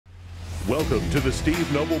Welcome to the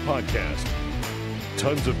Steve Noble Podcast.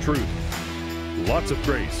 Tons of truth, lots of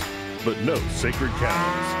grace, but no sacred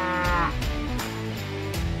cows.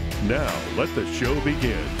 Now, let the show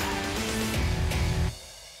begin.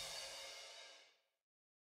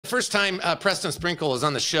 The first time Preston Sprinkle was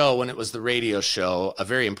on the show when it was the radio show, a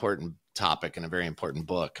very important topic and a very important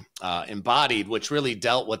book, Embodied, which really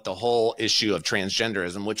dealt with the whole issue of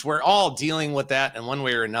transgenderism, which we're all dealing with that in one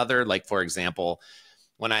way or another. Like, for example,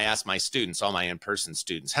 when I ask my students, all my in-person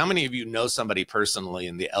students, how many of you know somebody personally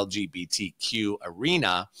in the LGBTQ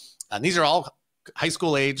arena? And these are all high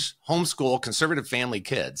school age, homeschool, conservative family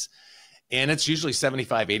kids. And it's usually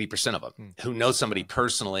 75, 80% of them who know somebody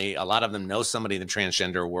personally. A lot of them know somebody in the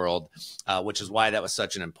transgender world, which is why that was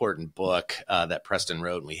such an important book that Preston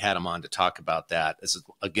wrote. And we had him on to talk about that. This is,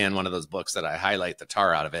 again, one of those books that I highlight the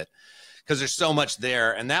tar out of it, because there's so much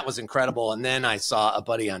there, and that was incredible. And then I saw a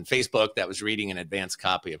buddy on Facebook that was reading an advanced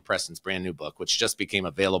copy of Preston's brand new book, which just became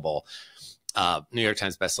available. New York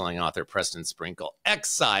Times bestselling author Preston Sprinkle,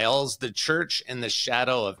 Exiles, the Church in the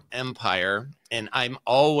Shadow of Empire. And I'm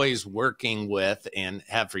always working with, and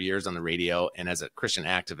have for years on the radio and as a Christian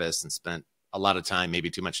activist, and spent a lot of time,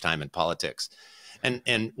 maybe too much time in politics.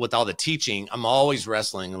 And with all the teaching, I'm always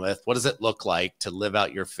wrestling with, what does it look like to live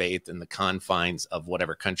out your faith in the confines of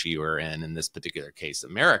whatever country you are in this particular case,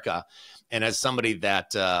 America. And as somebody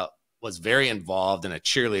that was very involved and a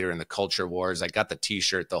cheerleader in the culture wars, I got the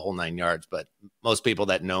t-shirt, the whole 9 yards. But most people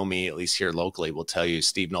that know me, at least here locally, will tell you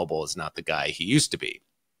Steve Noble is not the guy he used to be.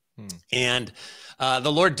 And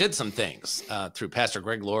the Lord did some things through Pastor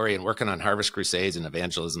Greg Laurie and working on Harvest Crusades and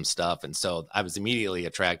evangelism stuff. And so I was immediately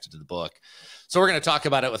attracted to the book. So we're going to talk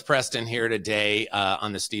about it with Preston here today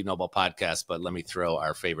on the Steve Noble Podcast. But let me throw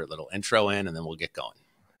our favorite little intro in, and then we'll get going.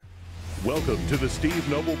 Welcome to the Steve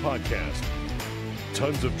Noble Podcast.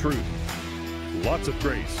 Tons of truth, lots of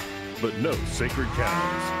grace, but no sacred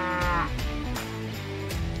cows.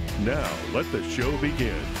 Now, let the show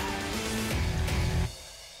begin.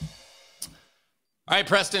 All right,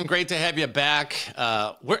 Preston, great to have you back.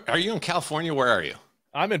 Where are you in California? Where are you?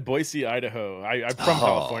 I'm in Boise, Idaho. I'm from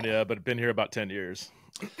California, but been here about 10 years.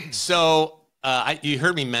 So you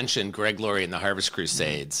heard me mention Greg Laurie and the Harvest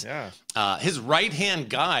Crusades. Yeah. His right-hand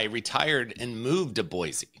guy retired and moved to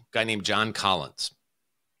Boise, a guy named John Collins.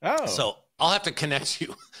 Oh. So I'll have to connect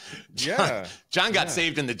you. John got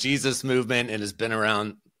saved in the Jesus movement and has been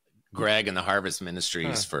around Greg and the Harvest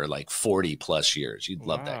Ministries for like 40 plus years. You'd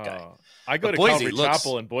love that guy. I go to Calvary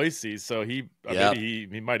Chapel in Boise, so maybe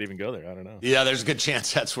he might even go there. I don't know. Yeah, there's a good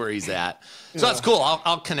chance that's where he's at. So that's cool.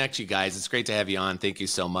 I'll connect you guys. It's great to have you on. Thank you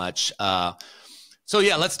so much. So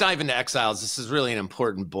yeah, let's dive into Exiles. This is really an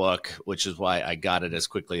important book, which is why I got it as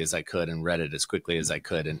quickly as I could and read it as quickly as I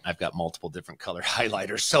could. And I've got multiple different color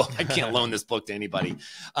highlighters, so I can't loan this book to anybody.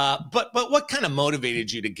 But what kind of motivated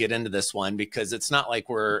you to get into this one? Because it's not like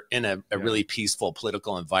we're in a really peaceful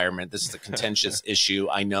political environment. This is a contentious issue.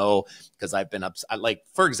 I know, because I've been like,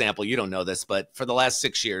 for example, you don't know this, but for the last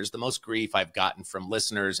 6 years, the most grief I've gotten from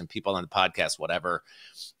listeners and people on the podcast, whatever,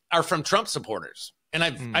 are from Trump supporters. And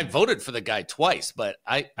I've voted for the guy twice, but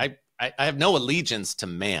I have no allegiance to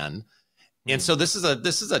man. And so this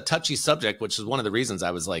is a touchy subject, which is one of the reasons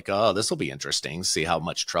I was like, oh, this will be interesting. See how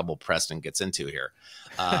much trouble Preston gets into here.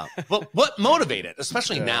 But what motivated,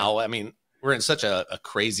 especially now? I mean, we're in such a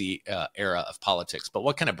crazy era of politics, but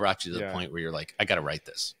what kind of brought you to the point where you're like, I got to write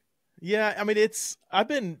this? Yeah, I mean, I've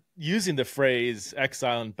been using the phrase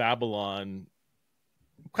exile in Babylon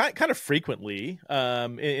kind of frequently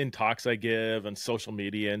in talks I give on social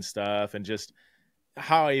media and stuff, and just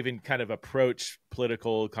how I even kind of approach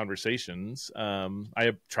political conversations.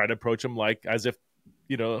 I try to approach them like as if,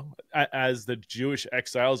 as the Jewish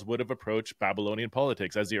exiles would have approached Babylonian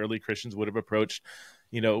politics, as the early Christians would have approached,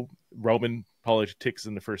 Roman politics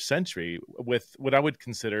in the first century, with what I would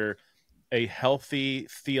consider a healthy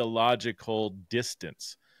theological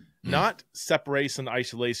distance. Not separation,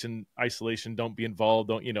 isolation, don't be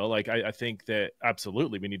involved. I think that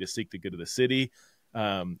absolutely we need to seek the good of the city.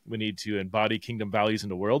 We need to embody kingdom values in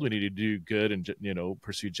the world. We need to do good and,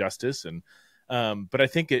 pursue justice. And, but I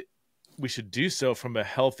think we should do so from a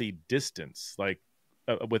healthy distance, like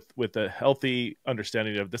with a healthy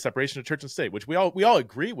understanding of the separation of church and state, which we all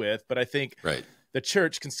agree with. But I think the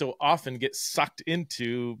church can so often get sucked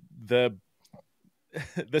into the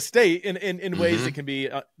state in ways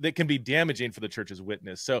that can be damaging for the church's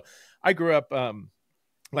witness. So I grew up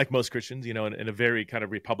like most Christians, in a very kind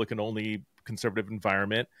of Republican only conservative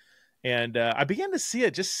environment. And I began to see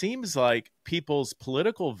it just seems like people's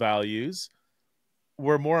political values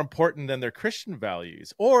were more important than their Christian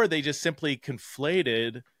values, or they just simply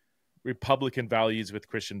conflated Republican values with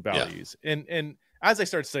Christian values. And as I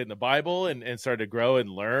started studying the Bible and started to grow and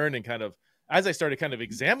learn, and kind of as I started kind of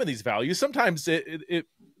examine these values, sometimes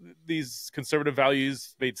these conservative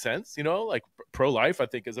values made sense, like pro-life, I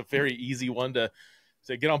think, is a very easy one to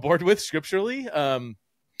get on board with scripturally.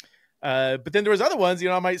 But then there was other ones,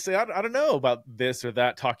 I might say, I don't know about this or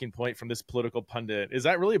that talking point from this political pundit. Is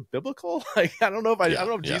that really biblical? Like, I don't know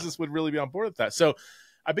if Jesus would really be on board with that. So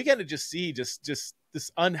I began to just see just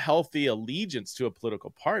this unhealthy allegiance to a political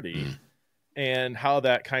party and how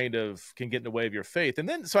that kind of can get in the way of your faith. And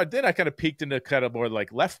then, I kind of peeked into kind of more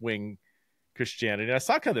like left-wing Christianity. And I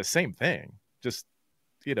saw kind of the same thing. Just,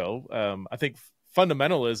 I think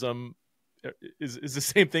fundamentalism is the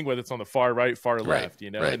same thing, whether it's on the far right, far left,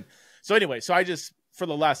 Right. And so anyway, I just, for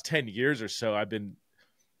the last 10 years or so, I've been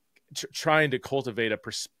trying to cultivate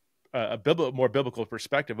a more biblical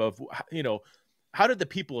perspective of, how did the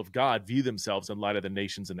people of God view themselves in light of the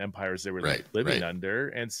nations and empires they were living under?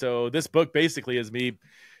 And so this book basically is me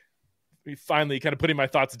finally kind of putting my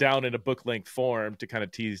thoughts down in a book length form to kind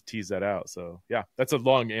of tease that out. So yeah, that's a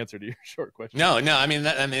long answer to your short question. No, I mean,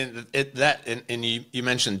 and you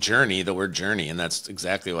mentioned journey, the word journey, and that's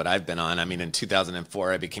exactly what I've been on. I mean, in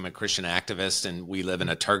 2004, I became a Christian activist, and we live in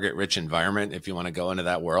a target rich environment, if you want to go into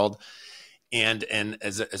that world. And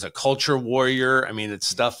as a culture warrior, I mean, it's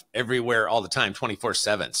stuff everywhere all the time,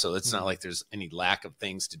 24/7. So it's not like there's any lack of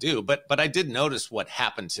things to do. But I did notice what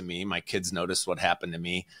happened to me. My kids noticed what happened to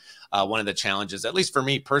me. One of the challenges, at least for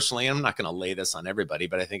me personally, and I'm not going to lay this on everybody,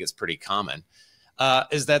 but I think it's pretty common,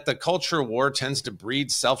 is that the culture war tends to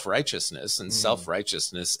breed self-righteousness, and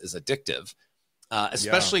self-righteousness is addictive.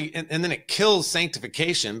 Especially, and then it kills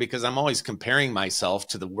sanctification, because I'm always comparing myself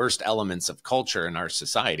to the worst elements of culture in our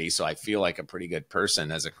society. So I feel like a pretty good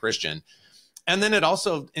person as a Christian. And then it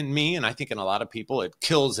also, in me, and I think in a lot of people, it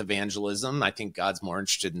kills evangelism. I think God's more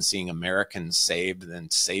interested in seeing Americans saved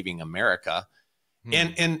than saving America.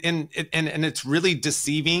 And it's really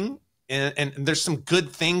deceiving. And there's some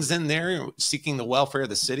good things in there, seeking the welfare of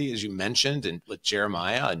the city, as you mentioned, and with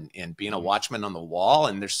Jeremiah, and being a watchman on the wall.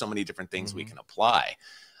 And there's so many different things we can apply.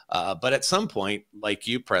 But at some point, like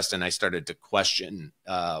you, Preston, I started to question,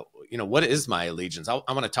 what is my allegiance? I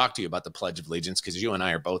want to talk to you about the Pledge of Allegiance, because you and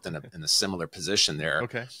I are both in a similar position there.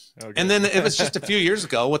 Okay. And then it was just a few years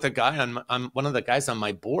ago with a guy on one of the guys on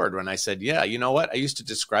my board, when I said, yeah, you know what? I used to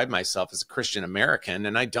describe myself as a Christian American,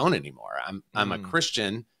 and I don't anymore. I'm a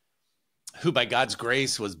Christian who by God's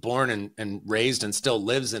grace was born and raised and still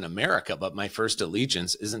lives in America. But my first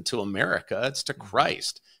allegiance isn't to America, it's to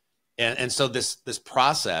Christ. And so this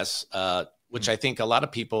process, which I think a lot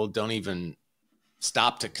of people don't even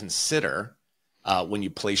stop to consider, when you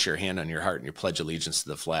place your hand on your heart and you pledge allegiance to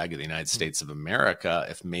the flag of the United States of America,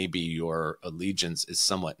 if maybe your allegiance is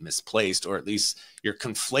somewhat misplaced, or at least you're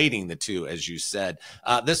conflating the two, as you said.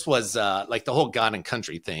 This was like the whole God and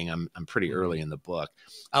country thing. I'm pretty early in the book.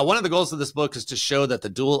 One of the goals of this book is to show that the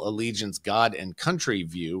dual allegiance God and country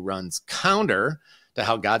view runs counter to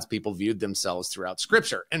how God's people viewed themselves throughout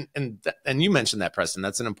Scripture. And you mentioned that, Preston.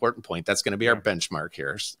 That's an important point. That's going to be our benchmark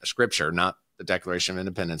here. Scripture, not the Declaration of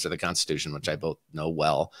Independence or the Constitution, which I both know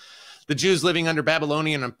well. The Jews living under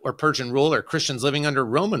Babylonian or Persian rule, or Christians living under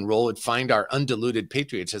Roman rule, would find our undiluted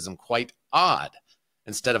patriotism quite odd.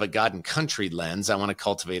 Instead of a God and country lens, I want to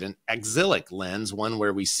cultivate an exilic lens, one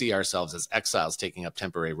where we see ourselves as exiles taking up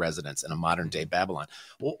temporary residence in a modern-day Babylon.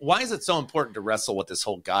 Well, why is it so important to wrestle with this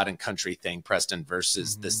whole God and country thing, Preston,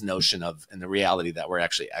 versus this notion of, and the reality that we're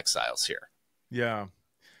actually exiles here?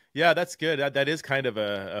 Yeah, that's good. That is kind of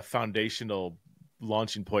a foundational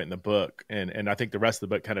launching point in the book. And I think the rest of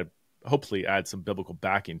the book kind of hopefully adds some biblical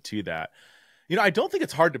backing to that. I don't think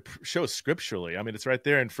it's hard to show scripturally. I mean, it's right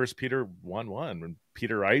there in 1 Peter 1:1, when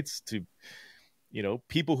Peter writes to,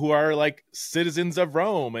 people who are like citizens of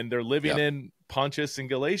Rome, and they're living in Pontus and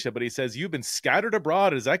Galatia. But he says, you've been scattered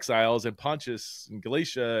abroad as exiles in Pontus and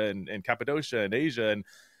Galatia and Cappadocia and Asia. And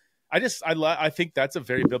I think that's a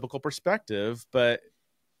very biblical perspective. But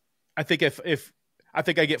I think I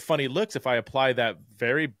think I get funny looks if I apply that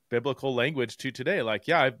very biblical language to today. Like,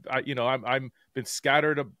 I'm been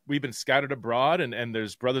scattered. We've been scattered abroad, and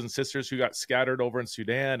there's brothers and sisters who got scattered over in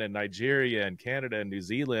Sudan and Nigeria and Canada and New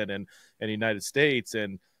Zealand and the United States.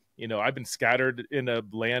 And, I've been scattered in a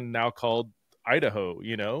land now called Idaho.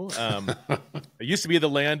 It used to be the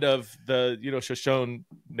land of the, Shoshone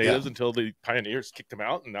natives until the pioneers kicked them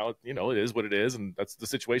out. And now, it is what it is. And that's the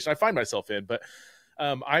situation I find myself in. But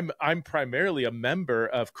I'm primarily a member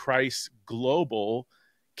of Christ's global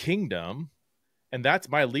kingdom, and that's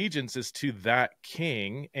my allegiance is to that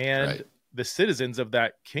king and the citizens of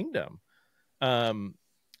that kingdom. And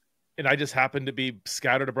and I just happen to be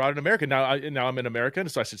scattered abroad in America. Now I'm in America, and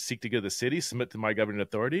so I should seek to go to the city, submit to my governing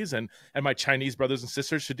authorities, and my Chinese brothers and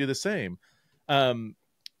sisters should do the same.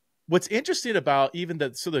 What's interesting about even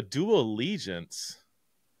the dual allegiance,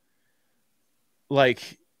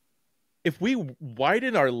 like if we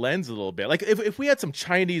widen our lens a little bit, like if we had some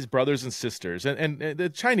Chinese brothers and sisters, and the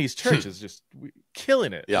Chinese church is just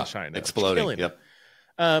killing it in China, exploding. Yep.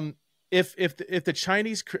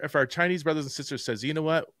 If our Chinese brothers and sisters says, you know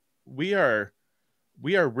what, we are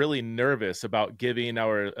really nervous about giving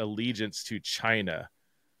our allegiance to China.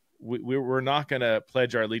 We're not going to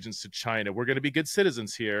pledge our allegiance to China. We're going to be good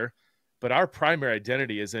citizens here, but our primary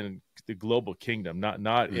identity is in the global kingdom,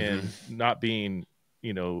 not being,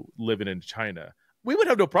 living in China. We would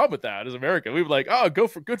have no problem with that as America. We would be like, oh,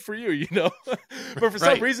 good for you, But for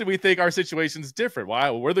some reason, we think our situation's different.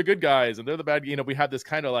 Wow, we're the good guys and they're the bad. We have this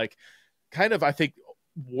kind of I think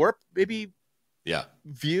warp maybe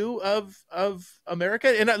view of America.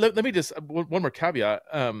 And let me just one more caveat.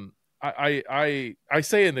 I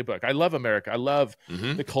say in the book, I love America. I love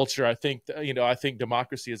the culture. I think I think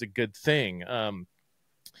democracy is a good thing.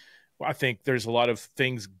 I think there's a lot of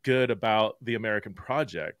things good about the American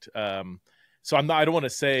project. So I don't want to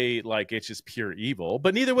say like it's just pure evil,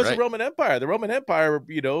 but neither was the Roman Empire. The Roman Empire,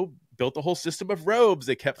 built a whole system of robes.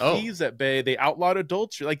 They kept thieves at bay. They outlawed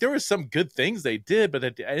adultery. Like there were some good things they did, but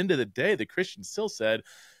at the end of the day, the Christians still said,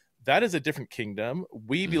 that is a different kingdom.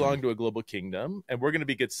 We belong to a global kingdom, and we're going to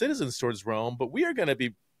be good citizens towards Rome, but we are going to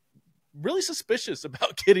be really suspicious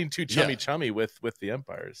about getting too chummy with the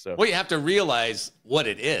empire. So, well, you have to realize what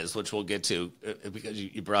it is, which we'll get to, because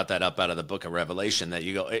you brought that up out of the book of Revelation, that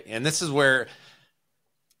you go, and this is where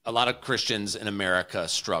a lot of Christians in America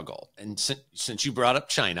struggle. And since you brought up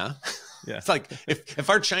China, it's like if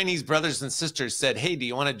our Chinese brothers and sisters said, hey, do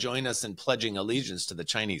you want to join us in pledging allegiance to the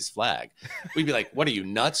Chinese flag? We'd be like, what are you,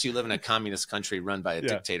 nuts? You live in a communist country run by a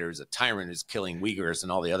dictator who's a tyrant who's killing Uyghurs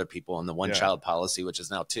and all the other people, and the one-child policy, which is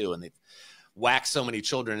now 2, and they've whacked so many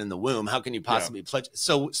children in the womb. How can you possibly pledge?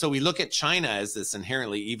 So we look at China as this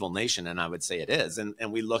inherently evil nation, and I would say it is.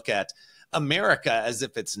 And we look at America as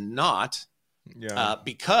if it's not.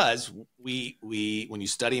 Because when you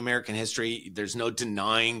study American history, there's no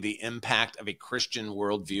denying the impact of a Christian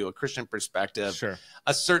worldview, a Christian perspective,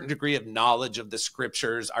 a certain degree of knowledge of the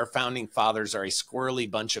scriptures. Our founding fathers are a squirrely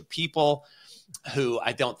bunch of people who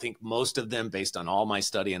I don't think most of them, based on all my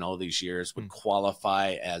study and all these years, would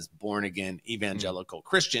qualify as born again evangelical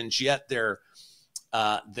Christians. Yet their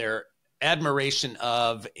admiration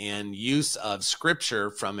of and use of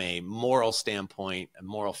scripture from a moral standpoint, a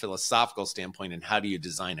moral philosophical standpoint, and how do you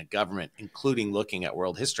design a government, including looking at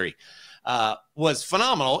world history, was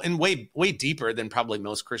phenomenal and way deeper than probably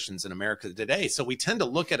most Christians in America today. So we tend to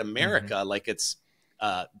look at America like it's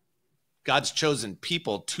God's chosen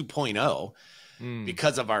people 2.0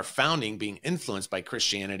 because of our founding being influenced by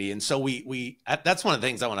Christianity. And so we that's one of the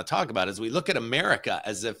things I want to talk about is we look at America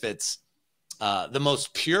as if it's the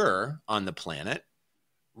most pure on the planet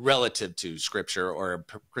relative to scripture or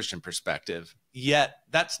a Christian perspective. Yet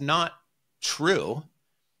that's not true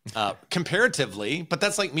comparatively, but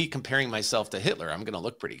that's like me comparing myself to Hitler. I'm going to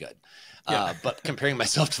look pretty good. But comparing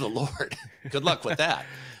myself to the Lord, good luck with that.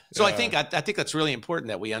 So I think that's really important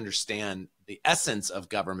that we understand the essence of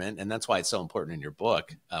government. And that's why it's so important in your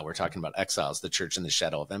book. We're talking about Exiles, the Church in the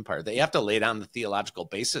Shadow of Empire. They have to lay down the theological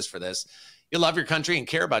basis for this. You love your country and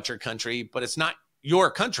care about your country, but it's not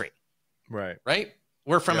your country. Right?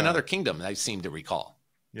 We're from another kingdom, I seem to recall.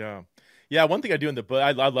 Yeah. One thing I do in the book,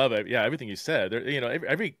 I love it. Yeah, everything you said.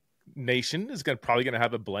 Every nation is probably going to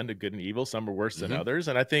have a blend of good and evil. Some are worse than others.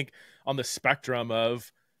 And I think on the spectrum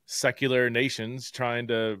of secular nations trying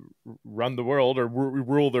to run the world or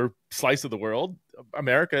rule their slice of the world,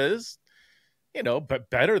 America is, but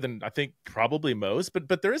better than I think probably most.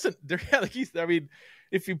 But there isn't there.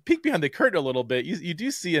 If you peek behind the curtain a little bit, you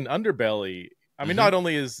do see an underbelly. I mean, not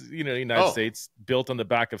only is the United States built on the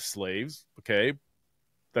back of slaves, okay,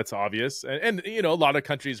 that's obvious, and a lot of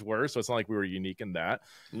countries were, so it's not like we were unique in that.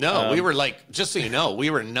 No, we were just so you know, we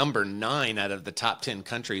were number 9 out of the top 10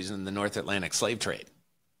 countries in the North Atlantic slave trade.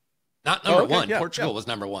 Not number 1. Portugal was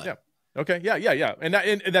number 1. Yeah. Okay. Yeah. And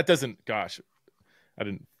that doesn't. Gosh, I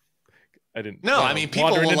didn't. No, I mean,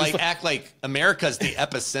 people will act like America's the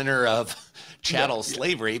epicenter of chattel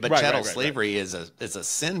slavery, but chattel slavery is a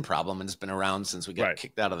sin problem, and it's been around since we got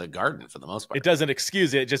kicked out of the garden for the most part. It doesn't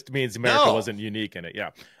excuse it; it just means America wasn't unique in it.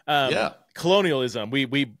 Colonialism.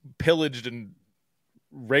 We pillaged and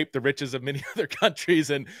raped the riches of many other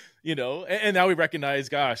countries, and now we recognize,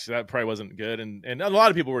 gosh, that probably wasn't good, and a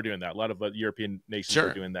lot of people were doing that. A lot of European nations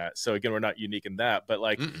were doing that. So again, we're not unique in that, but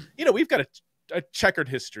we've got a checkered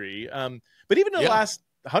history. But even in the last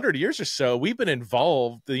 100 years or so, we've been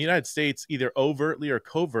involved. The United States, either overtly or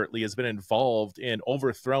covertly, has been involved in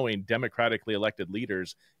overthrowing democratically elected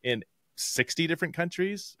leaders in 60 different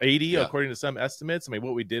countries, 80 according to some estimates. I mean,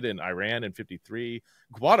 what we did in Iran in 53,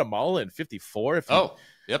 Guatemala in 54. If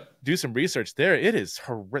you do some research there, it is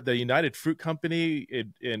the United Fruit Company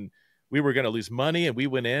we were going to lose money, and we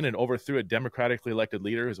went in and overthrew a democratically elected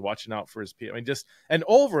leader who's watching out for his people. I mean, and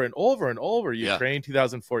over and over and over. Ukraine,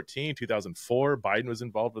 2014, 2004, Biden was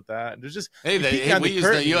involved with that. And there's just we used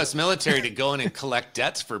the U.S. military to go in and collect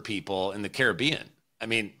debts for people in the Caribbean. I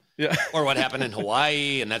mean, or what happened in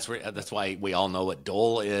Hawaii, and that's why we all know what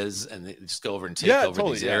dole is, and they just go over and take over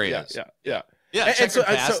these areas.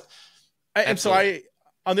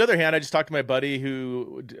 On the other hand, I just talked to my buddy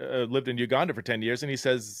who lived in Uganda for 10 years, and he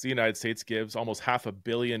says the United States gives almost $500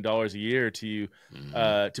 million a year to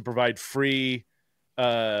provide free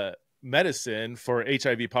medicine for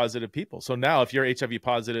HIV positive people. So now if you're HIV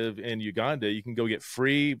positive in Uganda, you can go get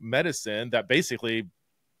free medicine that basically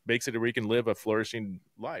makes it where you can live a flourishing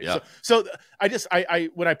life. So I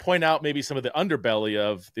when I point out maybe some of the underbelly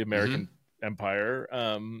of the American empire,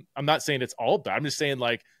 I'm not saying it's all bad. I'm just saying,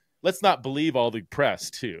 like, let's not believe all the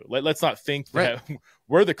press too. Let's not think that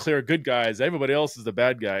we're the clear good guys, everybody else is the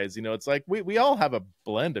bad guys. You know, it's like we all have a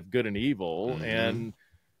blend of good and evil, and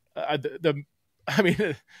the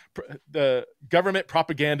government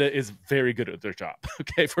propaganda is very good at their job.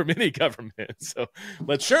 Okay, for many governments. So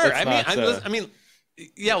let's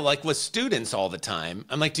like with students all the time,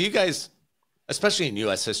 I'm like, do you guys, especially in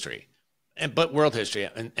U.S. history, but world history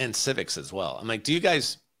and civics as well, I'm like, do you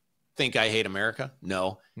guys think I hate America?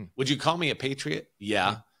 No. Would you call me a patriot?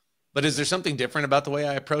 Yeah. But is there something different about the way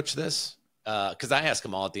I approach this? Because I ask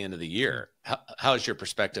them all at the end of the year, how has your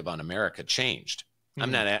perspective on America changed?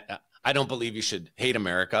 I don't believe you should hate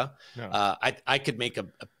America. No. I could make a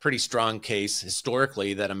pretty strong case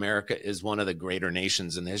historically that America is one of the greater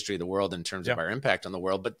nations in the history of the world in terms of our impact on the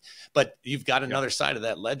world. But you've got another side of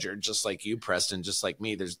that ledger, just like you, Preston, just like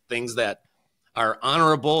me. There's things that are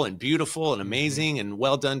honorable and beautiful and amazing and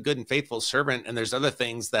well done, good and faithful servant. And there's other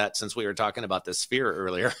things that, since we were talking about the sphere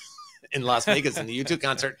earlier in Las Vegas in the U2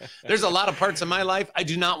 concert, there's a lot of parts of my life I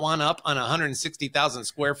do not want up on a 160,000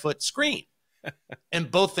 square foot screen. And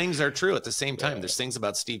both things are true at the same time. There's things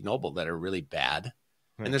about Steve Noble that are really bad.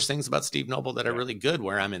 And there's things about Steve Noble that are really good,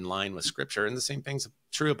 where I'm in line with scripture. And the same thing's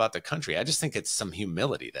true about the country. I just think it's some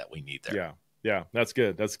humility that we need there. Yeah, that's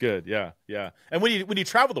good. That's good. Yeah. And when you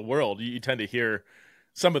travel the world, you tend to hear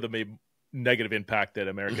some of the maybe negative impact that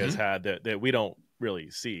America has had that we don't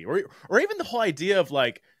really see, or even the whole idea of,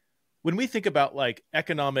 like, when we think about like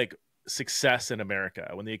economic success in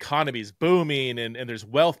America, when the economy is booming and there's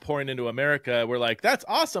wealth pouring into America, we're like, that's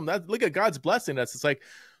awesome. Look at God's blessing us. It's like,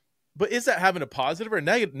 but is that having a positive or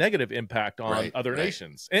negative impact on other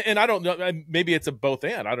nations? And I don't know. Maybe it's a both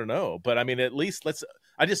and. I don't know. But I mean, at least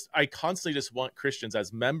I constantly just want Christians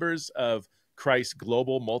as members of Christ's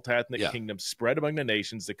global multi-ethnic kingdom spread among the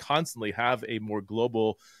nations to constantly have a more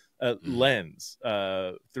global lens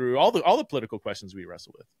through all the political questions we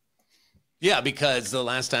wrestle with. Yeah, because the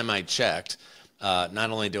last time I checked, not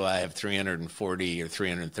only do I have 340 or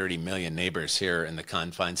 330 million neighbors here in the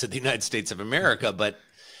confines of the United States of America, but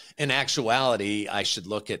in actuality, I should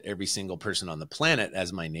look at every single person on the planet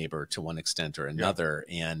as my neighbor to one extent or another,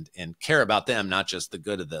 and care about them, not just the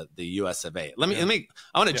good of the US of A. I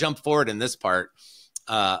want to jump forward in this part.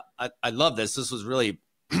 I love this. This was really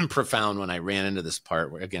profound when I ran into this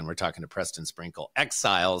part where, again, we're talking to Preston Sprinkle.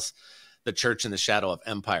 Exiles, the church in the shadow of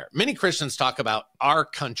empire. Many Christians talk about our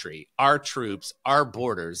country, our troops, our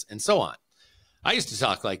borders, and so on. I used to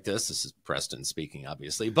talk like this. This is Preston speaking,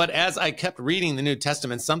 obviously. But as I kept reading the New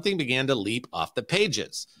Testament, something began to leap off the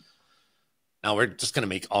pages. Now, we're just going to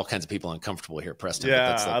make all kinds of people uncomfortable here, Preston.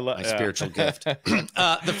 Yeah, but that's my spiritual gift.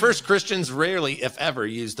 The first Christians rarely, if ever,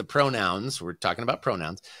 used the pronouns. We're talking about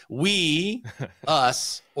pronouns. We,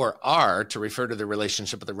 us, or our to refer to their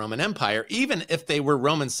relationship with the Roman Empire, even if they were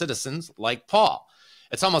Roman citizens like Paul.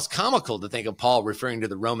 It's almost comical to think of Paul referring to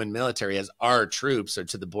the Roman military as our troops, or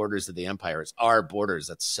to the borders of the empire as our borders.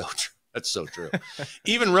 That's so true. That's so true.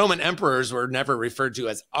 Even Roman emperors were never referred to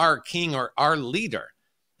as our king or our leader.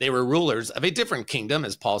 They were rulers of a different kingdom,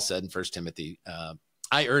 as Paul said in 1 Timothy.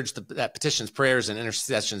 I urge that petitions, prayers, and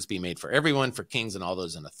intercessions be made for everyone, for kings and all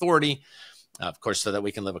those in authority, of course, so that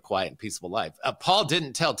we can live a quiet and peaceable life. Paul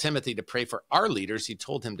didn't tell Timothy to pray for our leaders. He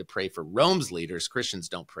told him to pray for Rome's leaders. Christians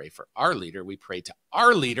don't pray for our leader. We pray to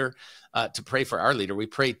our leader. To pray for our leader, we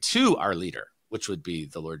pray to our leader, which would be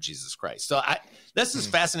the Lord Jesus Christ. So this is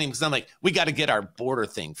fascinating, because I'm like, we got to get our border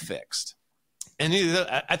thing fixed. And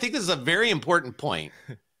I think this is a very important point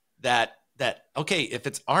that okay, if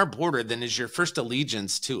it's our border, then is your first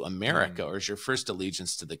allegiance to America or is your first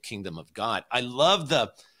allegiance to the kingdom of God? I love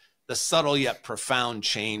the subtle yet profound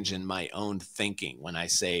change in my own thinking when I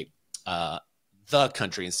say the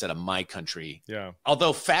country instead of my country. Yeah.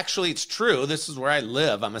 Although factually it's true, this is where I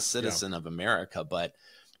live. I'm a citizen of America, but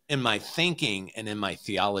in my thinking and in my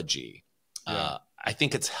theology, I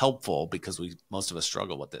think it's helpful because most of us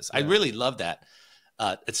struggle with this. I really love that.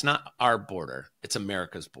 It's not our border; it's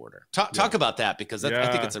America's border. Talk about that because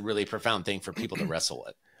I think it's a really profound thing for people to wrestle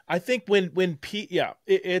with. I think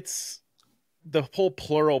it's the whole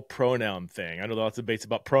plural pronoun thing. I know lots of debates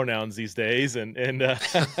about pronouns these days, and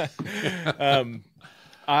it's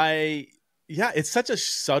such a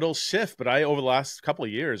subtle shift. But over the last couple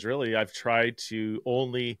of years, really, I've tried to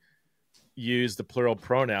only use the plural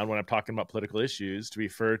pronoun when I'm talking about political issues to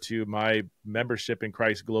refer to my membership in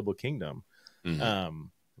Christ's global kingdom.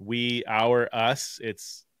 We, our, us.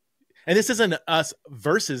 And this isn't us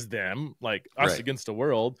versus them, like us against the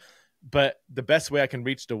world. But the best way I can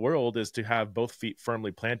reach the world is to have both feet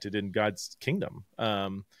firmly planted in God's kingdom.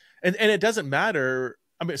 And it doesn't matter.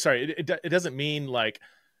 I mean, sorry, it doesn't mean like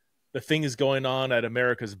the things going on at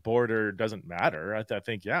America's border doesn't matter. I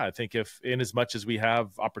think if in as much as we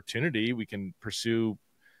have opportunity, we can pursue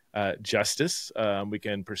justice, we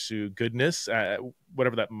can pursue goodness,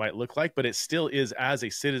 whatever that might look like, but it still is as a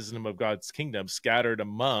citizen of God's kingdom scattered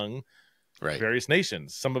among various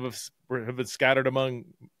nations. Some of us have been scattered among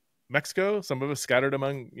Mexico, some of us scattered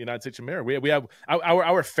among United States of America. We have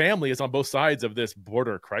our family is on both sides of this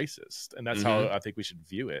border crisis, and that's how I think we should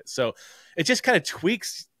view it. So it just kind of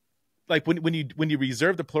tweaks, like when you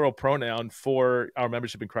reserve the plural pronoun for our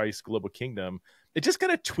membership in Christ's global kingdom, it just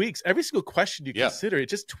kind of tweaks every single question you consider. It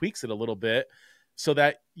just tweaks it a little bit so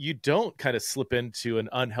that you don't kind of slip into an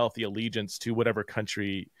unhealthy allegiance to whatever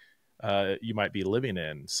country you might be living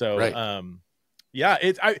in. So,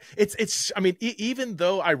 even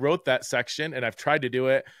though I wrote that section and I've tried to do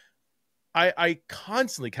it, I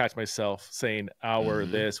constantly catch myself saying our,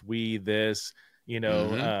 this, we, this,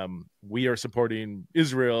 we are supporting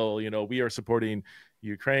Israel, we are supporting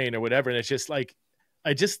Ukraine or whatever. And it's just like,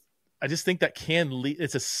 I just think that can lead.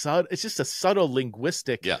 It's just a subtle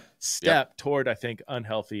linguistic step toward, I think,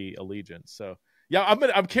 unhealthy allegiance. So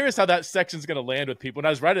I'm curious how that section's going to land with people. When I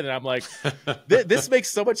was writing it, I'm like, this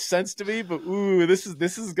makes so much sense to me, but this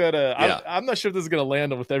is gonna. I'm not sure if this is gonna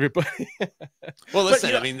land with everybody. Well,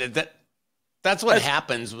 listen, I mean that's what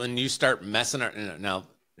happens when you start messing around. Now,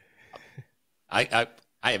 I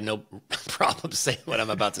have no problem saying what I'm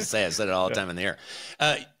about to say. I said it all the time in the air.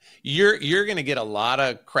 You're going to get a lot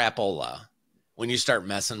of crapola when you start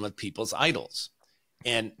messing with people's idols.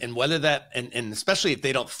 And whether that, and especially if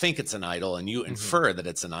they don't think it's an idol and you infer that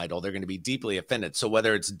it's an idol, they're going to be deeply offended. So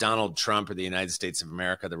whether it's Donald Trump or the United States of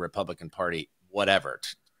America, the Republican Party, whatever,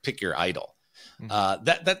 pick your idol.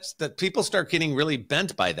 That people start getting really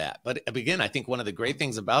bent by that. But again, I think one of the great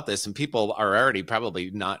things about this, and people are already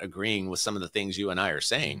probably not agreeing with some of the things you and I are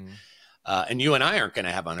saying, and you and I aren't going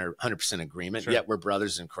to have 100% agreement, yet we're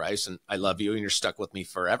brothers in Christ, and I love you, and you're stuck with me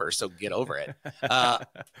forever, so get over it.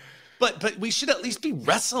 But we should at least be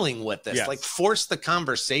wrestling with this, like force the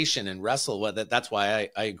conversation and wrestle with it. That's why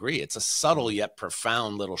I agree. It's a subtle yet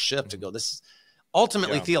profound little shift to go, this is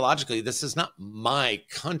ultimately theologically, this is not my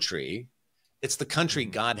country. It's the country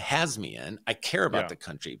God has me in. I care about the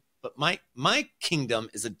country, but my kingdom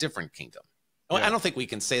is a different kingdom. I don't think we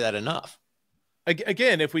can say that enough.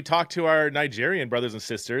 Again, if we talk to our Nigerian brothers and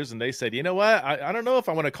sisters and they said, you know what, I don't know if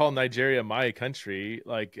I want to call Nigeria my country.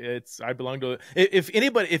 Like I belong to, if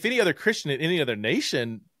any other Christian in any other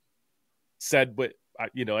nation said what,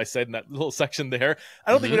 I said in that little section there,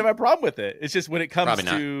 I don't think we'd have a problem with it. It's just when it comes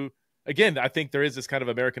to, again, I think there is this kind of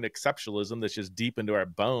American exceptionalism that's just deep into our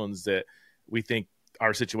bones that we think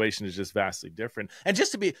our situation is just vastly different. And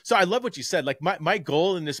just to be, so I love what you said, like my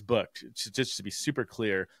goal in this book, just to be super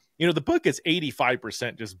clear, the book is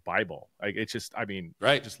 85% just Bible. Like it's just,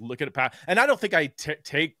 just look at it. And I don't think I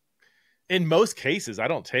take, in most cases, I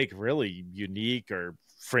don't take really unique or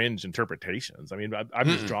fringe interpretations. I mean, I'm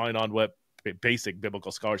just drawing on what basic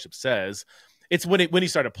biblical scholarship says. It's when you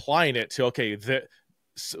start applying it to, okay,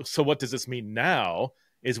 so what does this mean now?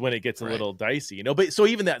 Is when it gets a little dicey, But so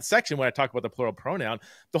even that section, when I talk about the plural pronoun,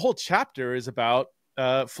 the whole chapter is about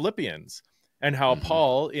Philippians and how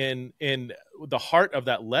Paul, in the heart of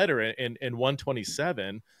that letter in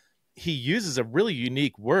 127, he uses a really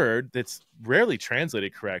unique word that's rarely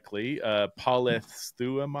translated correctly,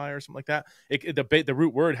 palestheuomai or something like that. The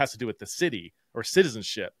root word has to do with the city or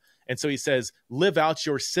citizenship. And so he says, live out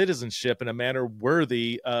your citizenship in a manner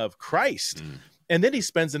worthy of Christ. And then he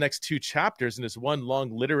spends the next 2 chapters in this one long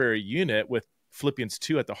literary unit with Philippians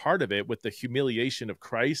 2 at the heart of it, with the humiliation of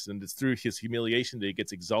Christ, and it's through his humiliation that he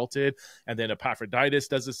gets exalted. And then Epaphroditus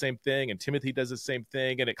does the same thing, and Timothy does the same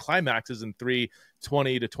thing, and it climaxes in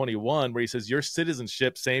 3:20 to 21, where he says, your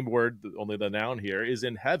citizenship, same word, only the noun here, is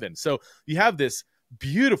in heaven. So you have this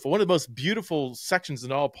beautiful, one of the most beautiful sections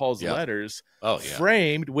in all Paul's letters,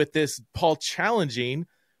 framed with this Paul challenging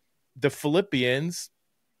the Philippians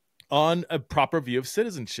on a proper view of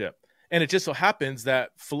citizenship. And it just so happens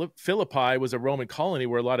that Philippi was a Roman colony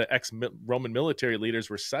where a lot of ex-Roman military leaders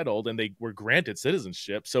were settled, and they were granted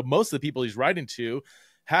citizenship. So most of the people he's writing to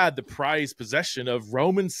had the prized possession of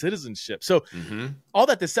Roman citizenship. So all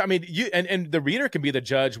that to say, I mean, you and the reader can be the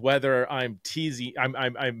judge whether I'm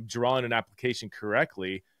drawing an application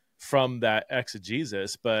correctly from that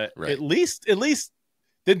exegesis, but at least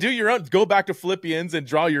then do your own, go back to Philippians and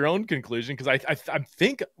draw your own conclusion. Because I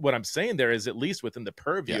think what I'm saying there is at least within the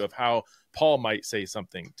purview of how Paul might say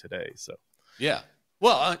something today. So,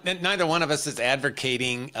 well, neither one of us is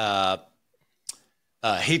advocating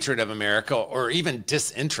hatred of America or even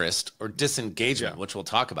disinterest or disengagement, which we'll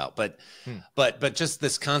talk about. But just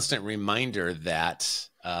this constant reminder that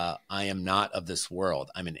I am not of this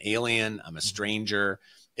world. I'm an alien. I'm a stranger.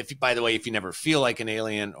 By the way, if you never feel like an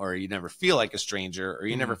alien, or you never feel like a stranger, or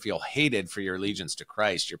you never feel hated for your allegiance to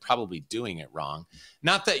Christ, you're probably doing it wrong.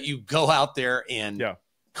 Not that you go out there and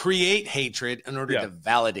create hatred in order to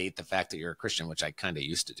validate the fact that you're a Christian, which I kind of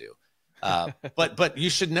used to do. But you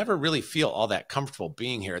should never really feel all that comfortable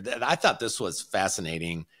being here. I thought this was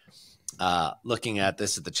fascinating, looking at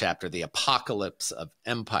this at the chapter, The Apocalypse of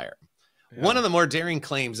Empire. One of the more daring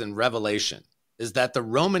claims in Revelation is that the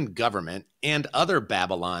Roman government and other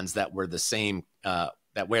Babylons that wear the same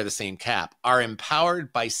cap are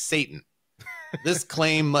empowered by Satan. This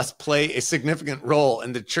claim must play a significant role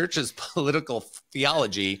in the church's political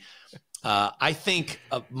theology. I think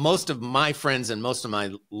most of my friends and most of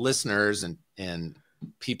my listeners and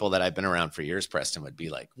people that I've been around for years, Preston, would be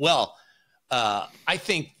like, well, I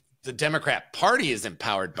think the Democrat Party is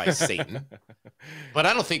empowered by Satan, but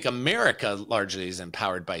I don't think America largely is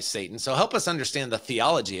empowered by Satan. So help us understand the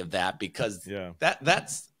theology of that, because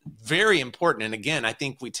that's very important. And again, I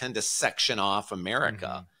think we tend to section off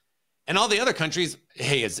America and all the other countries.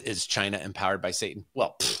 Hey, is China empowered by Satan?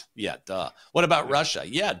 Well, yeah, duh. What about Russia?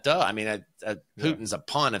 Yeah, duh. I mean, Putin's a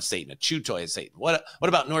pawn of Satan, a chew toy of Satan. What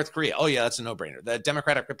about North Korea? Oh yeah, that's a no-brainer. The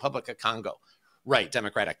Democratic Republic of Congo. Right,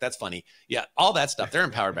 democratic. That's funny. Yeah, all that stuff. They're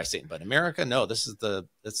empowered by Satan, but America, no. This is the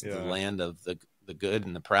land of the good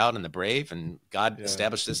and the proud and the brave, and God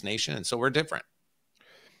established this nation, and so we're different.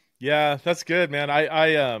 Yeah, that's good, man.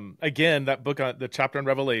 I again, that book on the chapter on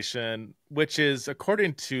Revelation, which is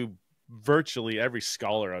according to virtually every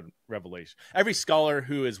scholar on Revelation, every scholar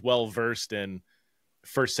who is well versed in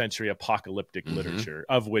first century apocalyptic literature,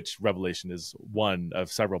 of which Revelation is one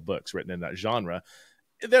of several books written in that genre.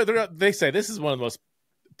 They say this is one of the most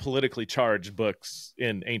politically charged books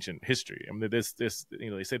in ancient history. I mean, this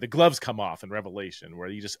they say the gloves come off in Revelation, where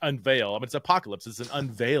you just unveil. I mean, it's apocalypse. It's an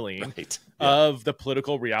unveiling of the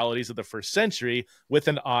political realities of the first century with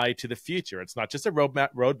an eye to the future. It's not just a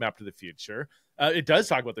roadmap to the future. It does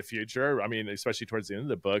talk about the future. I mean, especially towards the end of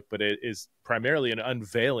the book, but it is primarily an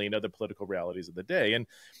unveiling of the political realities of the day.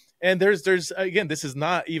 And there's again, this is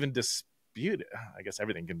not even disputed. I guess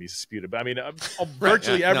everything can be disputed, but I mean,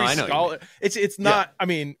 virtually every scholar. It's not. I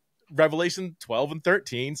mean, Revelation 12 and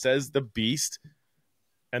 13 says the beast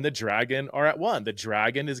and the dragon are at one. The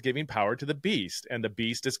dragon is giving power to the beast, and the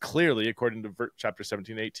beast is clearly, according to chapter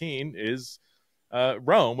 17, 18, is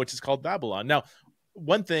Rome, which is called Babylon. Now,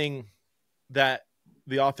 one thing that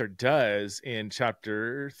the author does in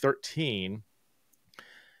chapter 13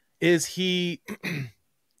 is he.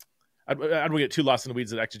 I don't get too lost in the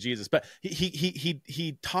weeds of exegesis, but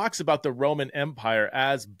he talks about the Roman Empire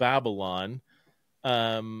as Babylon,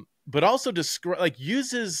 but also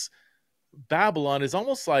uses Babylon as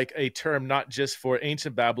almost like a term not just for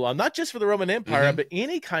ancient Babylon, not just for the Roman Empire, but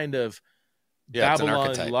any kind of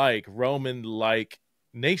Babylon-like, Roman-like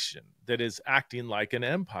nation that is acting like an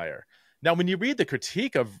empire. Now, when you read the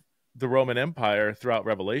critique of the Roman Empire throughout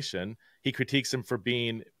Revelation, he critiques them for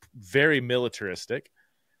being very militaristic,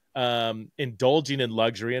 indulging in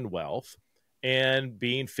luxury and wealth, and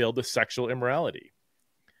being filled with sexual immorality.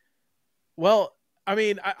 Well, I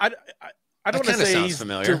mean, I don't want to say he's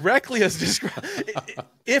directly as described.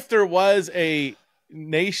 If there was a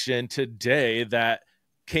nation today that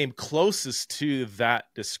came closest to that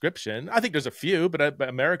description, I think there's a few, but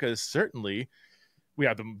America is certainly we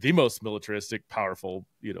have the most militaristic, powerful,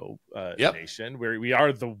 nation, where we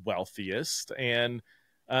are the wealthiest, and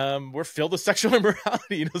we're filled with sexual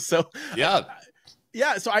immorality. So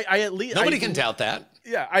So I at least nobody can doubt that.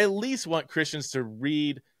 Yeah, I at least want Christians to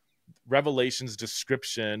read Revelation's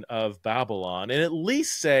description of Babylon and at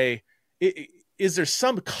least say, is there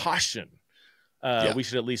some caution we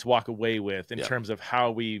should at least walk away with in terms of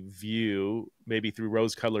how we view, maybe through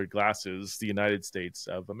rose-colored glasses, the United States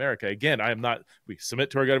of America? Again, we submit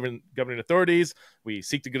to our governing authorities, we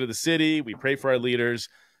seek the good of the city, we pray for our leaders,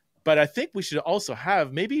 but I think we should also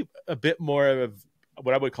have maybe a bit more of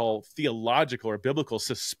what I would call theological or biblical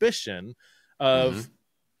suspicion of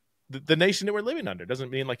the nation that we're living under. Doesn't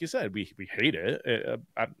mean, like you said, we hate it,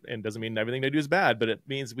 and doesn't mean everything they do is bad, but it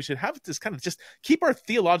means we should have this kind of just keep our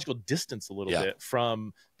theological distance a little bit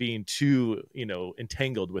from being too,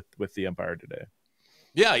 entangled with the empire today.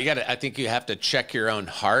 Yeah, I think you have to check your own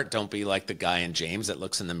heart. Don't be like the guy in James that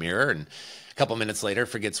looks in the mirror and a couple minutes later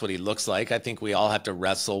forgets what he looks like. I think we all have to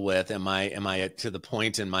wrestle with, am I to the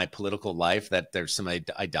point in my political life that there's some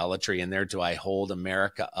idolatry in there? Do I hold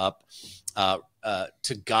America up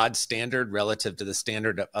to God's standard relative to the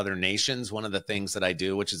standard of other nations? One of the things that I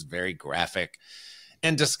do, which is very graphic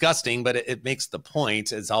and disgusting, but it makes the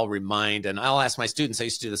point, as I'll remind, and I'll ask my students, I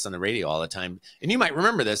used to do this on the radio all the time, and you might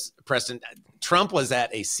remember this, Preston. Trump was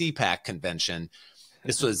at a CPAC convention.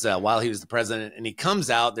 This was while he was the president, and he comes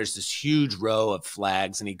out, there's this huge row of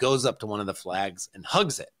flags, and he goes up to one of the flags and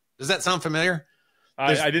hugs it. Does that sound familiar?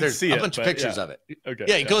 I didn't see it. There's a bunch of pictures of it. Okay.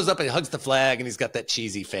 Yeah, he goes up and he hugs the flag, and he's got that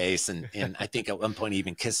cheesy face, and I think at one point he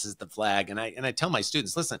even kisses the flag. And I tell my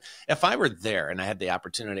students, listen, if I were there and I had the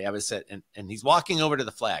opportunity, I would sit and he's walking over to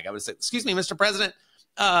the flag. I would say, excuse me, Mr. President,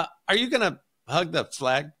 are you going to hug the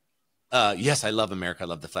flag? Yes, I love America. I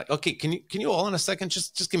love the flag. Okay, can you all in a second?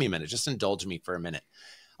 Just give me a minute. Just indulge me for a minute.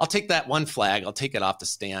 I'll take that one flag. I'll take it off the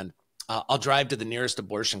stand. I'll drive to the nearest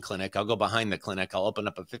abortion clinic. I'll go behind the clinic. I'll open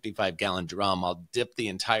up a 55-gallon drum. I'll dip the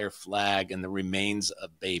entire flag in the remains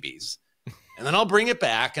of babies. And then I'll bring it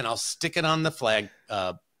back and I'll stick it on the flag.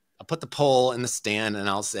 I'll put the pole in the stand and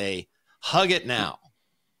I'll say, hug it now.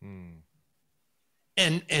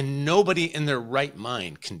 And nobody in their right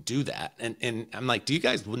mind can do that. And I'm like, do you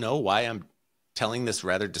guys know why I'm telling this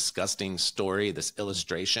rather disgusting story, this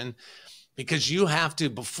illustration? Because you have to,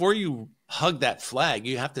 before you hug that flag,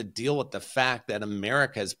 you have to deal with the fact that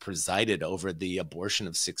America has presided over the abortion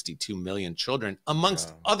of 62 million children,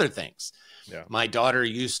 amongst other things. Yeah. My daughter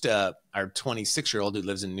our 26-year-old who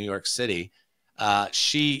lives in New York City,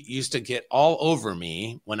 she used to get all over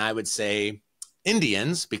me when I would say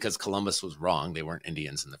Indians, because Columbus was wrong. They weren't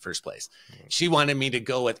Indians in the first place. She wanted me to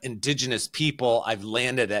go with indigenous people. I've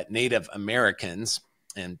landed at Native Americans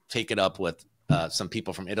and take it up with some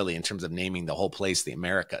people from Italy in terms of naming the whole place the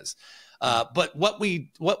Americas. But what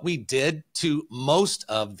we did to most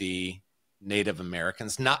of the Native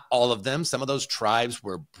Americans, not all of them, some of those tribes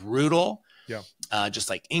were brutal, just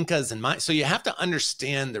like Incas and Mayans. So you have to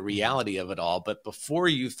understand the reality of it all. But before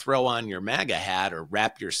you throw on your MAGA hat or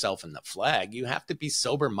wrap yourself in the flag, you have to be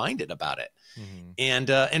sober-minded about it.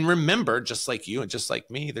 And remember, just like you and just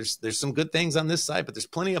like me, there's some good things on this side, but there's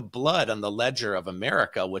plenty of blood on the ledger of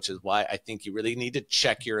America, which is why I think you really need to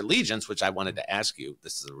check your allegiance, which I wanted to ask you.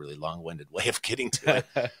 This is a really long-winded way of getting to it.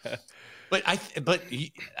 But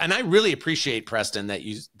I really appreciate, Preston, that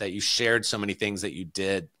you shared so many things that you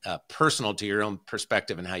did personal to your own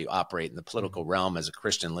perspective and how you operate in the political realm as a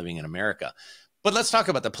Christian living in America. But let's talk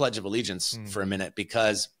about the Pledge of Allegiance for a minute,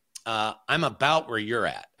 because I'm about where you're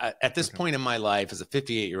at. At this point in my life, as a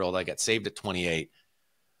 58-year-old, I got saved at 28.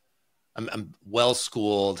 I'm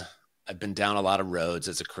well-schooled. I've been down a lot of roads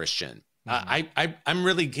as a Christian. I'm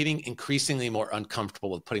really getting increasingly more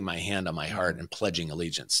uncomfortable with putting my hand on my heart and pledging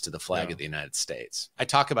allegiance to the flag of the United States. I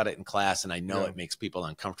talk about it in class, and I know it makes people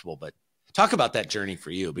uncomfortable, but talk about that journey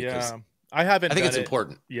for you, because I think it's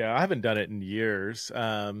important. Yeah, I haven't done it in years.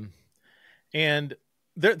 And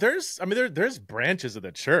there's branches of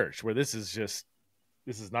the church where this is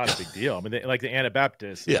not a big deal. I mean, like the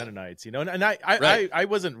Anabaptists, the Mennonites, and I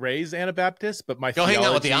wasn't raised Anabaptist, but my theology, hang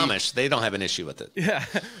out with the Amish. They don't have an issue with it. Yeah.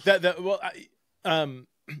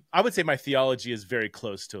 I would say my theology is very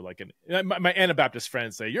close to my Anabaptist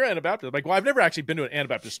friends say, you're Anabaptist. I'm like, well, I've never actually been to an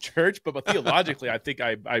Anabaptist church, but theologically, I think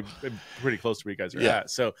I'm pretty close to where you guys are at.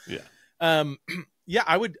 So, I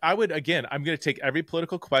would, again, I'm going to take every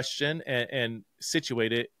political question and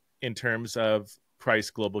situate it in terms of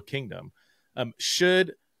Christ's global kingdom.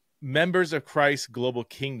 Should members of Christ's global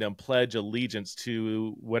kingdom pledge allegiance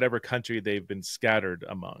to whatever country they've been scattered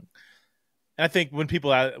among? I think when people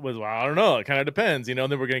was, well, I don't know, it kind of depends, and then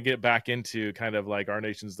we're going to get back into kind of like our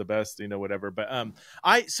nation's the best, whatever. But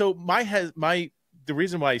the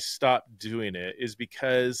reason why I stopped doing it is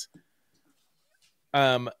because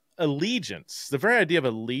allegiance, the very idea of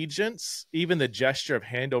allegiance, even the gesture of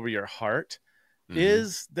hand over your heart,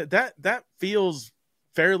 is that feels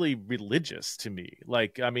fairly religious to me.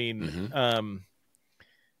 Like, I mean,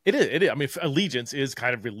 it is. I mean, allegiance is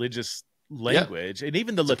kind of religious language, and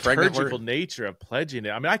even the liturgical nature of pledging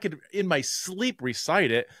it. I mean, I could in my sleep recite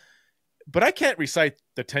it, but I can't recite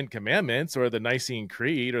the 10 Commandments or the Nicene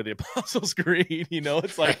Creed or the Apostles' Creed.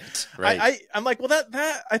 It's like, right. I'm like, well,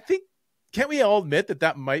 that I think, can't we all admit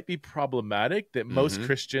that might be problematic? That most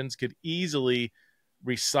Christians could easily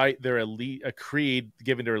recite a creed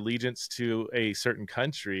giving their allegiance to a certain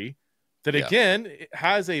country that again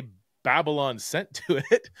has a Babylon sent to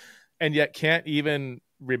it, and yet can't even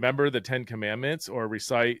remember the 10 Commandments or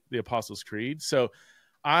recite the Apostles' Creed. So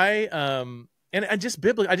and just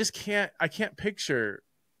biblically, I can't picture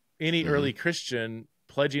any early Christian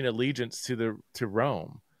pledging allegiance to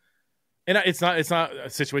Rome. And it's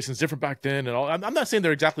not situations different back then and all. I'm not saying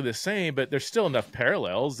they're exactly the same, but there's still enough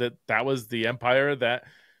parallels that was the empire that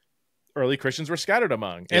early Christians were scattered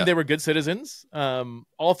among, and they were good citizens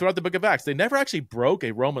all throughout the book of Acts. They never actually broke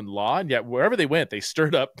a Roman law, and yet wherever they went, they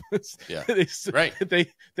stirred up. They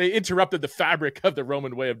interrupted the fabric of the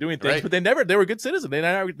Roman way of doing things, but they were good citizens. They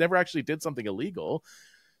never actually did something illegal.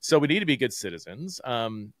 So we need to be good citizens.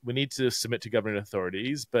 We need to submit to governing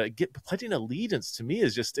authorities, but pledging allegiance to me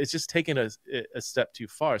is just taking a step too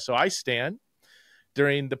far. So I stand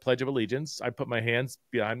during the Pledge of Allegiance. I put my hands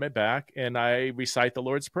behind my back and I recite the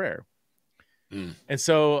Lord's Prayer. And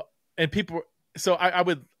so, I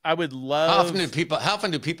would love. How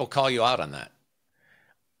often do people call you out on that?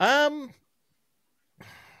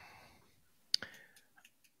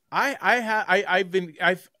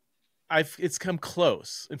 It's come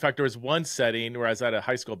close. In fact, there was one setting where I was at a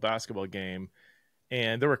high school basketball game,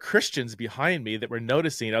 and there were Christians behind me that were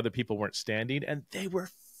noticing other people weren't standing, and they were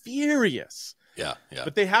furious. Yeah.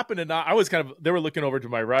 But they happened to not. They were looking over to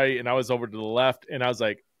my right, and I was over to the left, and I was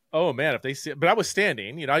like, oh man, if they see, but I was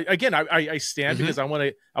standing, I stand because I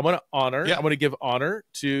want to honor. I want to give honor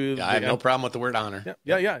to. I have no problem with the word honor.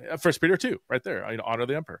 Yeah. 1 Peter 2, right there. Honor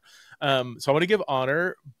the emperor. So I want to give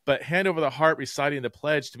honor, but hand over the heart, reciting the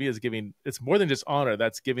pledge to me is giving. It's more than just honor.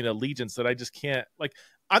 That's giving allegiance that I just can't like.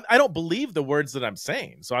 I don't believe the words that I'm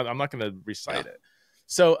saying, so I'm not going to recite it.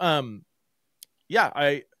 So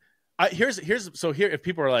here's if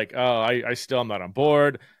people are like, oh, I still am not on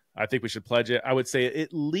board, I think we should pledge it, I would say at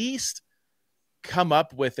least come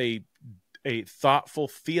up with a thoughtful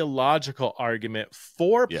theological argument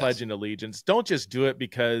for pledging allegiance. Don't just do it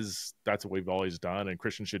because that's what we've always done and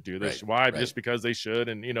Christians should do this. Why? Just because they should.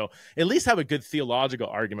 And, at least have a good theological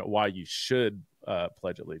argument why you should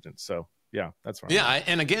pledge allegiance. So, yeah, that's right. Yeah.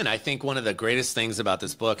 And again, I think one of the greatest things about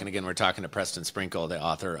this book, and again, we're talking to Preston Sprinkle, the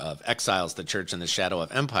author of Exiles, The Church in the Shadow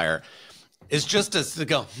of Empire, is just to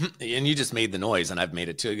go, and you just made the noise, and I've made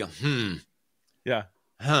it too. You go, yeah,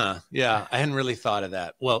 yeah. I hadn't really thought of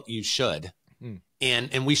that. Well, you should,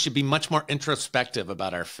 and we should be much more introspective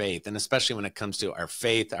about our faith, and especially when it comes to our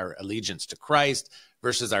faith, our allegiance to Christ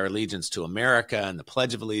versus our allegiance to America, and the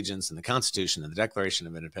Pledge of Allegiance, and the Constitution, and the Declaration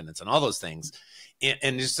of Independence, and all those things,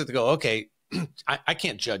 and just to go, okay, I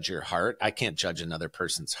can't judge your heart, I can't judge another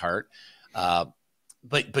person's heart.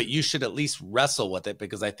 But you should at least wrestle with it,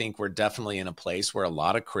 because I think we're definitely in a place where a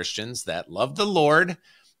lot of Christians that love the Lord,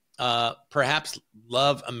 perhaps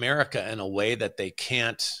love America in a way that they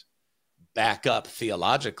can't back up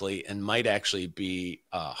theologically, and might actually be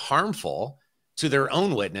harmful to their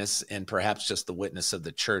own witness and perhaps just the witness of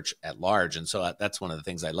the church at large. And so that's one of the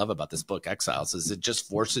things I love about this book, Exiles, is it just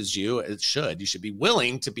forces you, you should be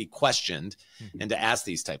willing to be questioned and to ask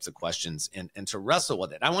these types of questions and to wrestle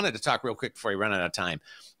with it. I wanted to talk real quick before we run out of time.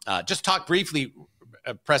 Just talk briefly,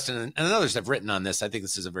 Preston, and others have written on this. I think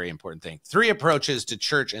this is a very important thing. 3 approaches to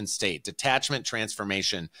church and state: detachment,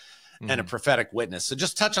 transformation, and a prophetic witness. So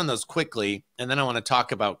just touch on those quickly, and then I want to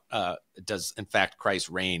talk about does in fact Christ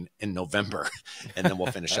reign in November, and then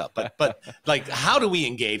we'll finish up. But like, how do we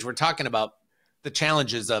engage? We're talking about the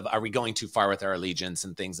challenges of, are we going too far with our allegiance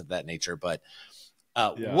and things of that nature? But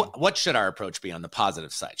what should our approach be on the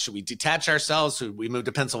positive side? Should we detach ourselves? Should we move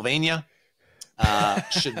to Pennsylvania?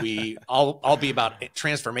 Should we all be about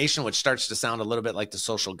transformation, which starts to sound a little bit like the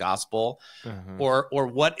social gospel, or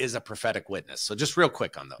what is a prophetic witness? So just real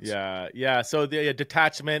quick on those. Yeah. So the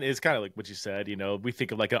detachment is kind of like what you said. We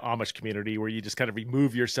think of like an Amish community where you just kind of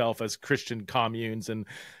remove yourself as Christian communes and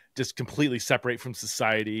just completely separate from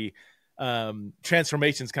society.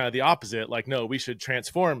 Transformation is kind of the opposite. Like, no, we should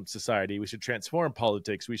transform society. We should transform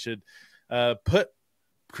politics. We should put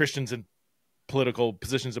Christians in political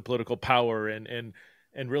positions of political power and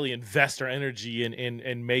really invest our energy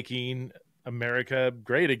in making America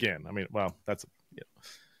great again. I mean, well, that's,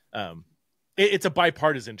 it's a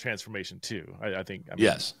bipartisan transformation too. I think. I mean,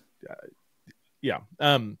 yes. Yeah.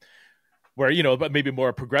 Where, but maybe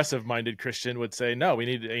more progressive minded Christian would say, no, we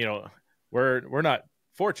need, we're not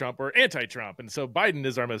for Trump, we're anti-Trump. And so Biden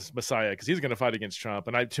is our messiah because he's going to fight against Trump.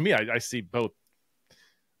 And to me, I see both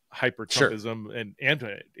hyper-Trumpism and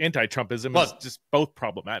anti-Trumpism is just both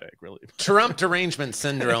problematic, really. Trump derangement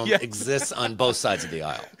syndrome exists on both sides of the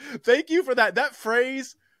aisle. Thank you for that. That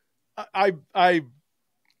phrase, I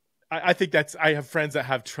think I have friends that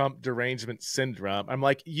have Trump derangement syndrome. I'm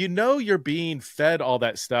like, you're being fed all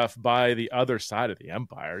that stuff by the other side of the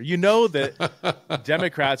empire. That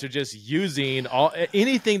Democrats are just using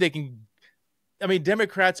anything they can. I mean,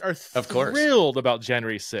 Democrats are thrilled about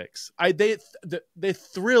January 6th. They're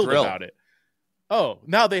thrilled about it. Oh,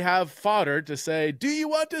 now they have fodder to say, do you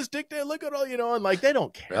want this dictator? Look at all, and like, they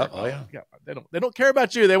don't care. They don't care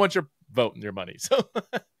about you. They want your vote and your money. So,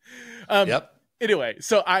 Anyway,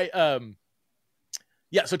 so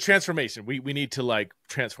so transformation. We need to like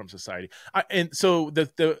transform society. And so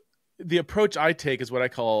the approach I take is what I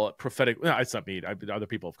call prophetic. No, it's not me. Other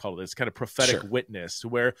people have called it this kind of prophetic witness,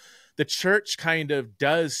 where the church kind of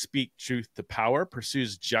does speak truth to power,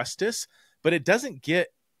 pursues justice, but it doesn't get.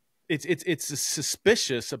 It's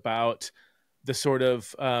suspicious about the sort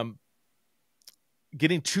of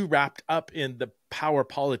getting too wrapped up in the power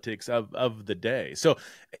politics of the day. So,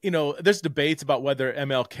 there's debates about whether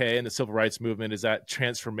MLK and the civil rights movement is that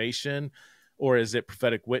transformation or is it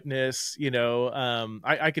prophetic witness?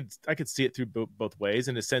 I could see it through both ways.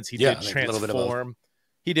 In a sense, he did transform.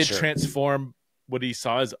 He did transform what he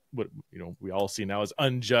saw as what we all see now as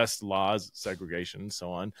unjust laws, segregation, and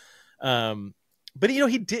so on. But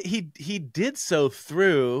he did so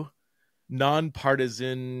through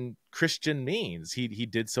nonpartisan Christian means. He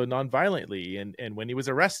did so nonviolently, and when he was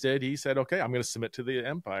arrested, he said, "Okay, I'm going to submit to the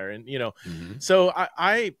empire." And so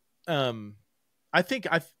I think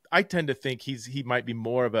I tend to think he might be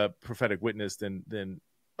more of a prophetic witness than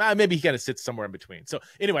maybe he kind of sits somewhere in between. So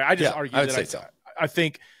anyway, I just argue that I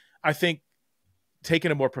think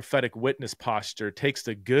taking a more prophetic witness posture takes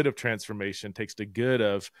the good of transformation, takes the good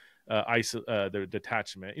of the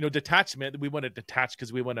detachment. Detachment, we want to detach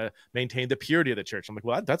because we want to maintain the purity of the church. I'm like,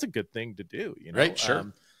 well, that's a good thing to do. Right,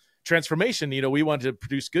 sure. Transformation, we want to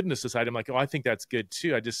produce good in the society. I'm like, I think that's good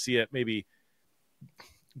too. I just see it maybe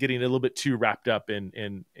getting a little bit too wrapped up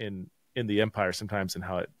in the empire sometimes and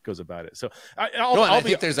how it goes about it. So I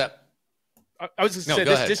think there's that. I was going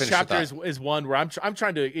to say this chapter is one where I'm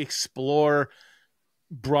trying to explore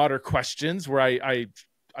broader questions where I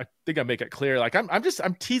think I make it clear. Like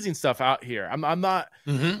I'm teasing stuff out here. I'm not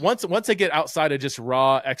once I get outside of just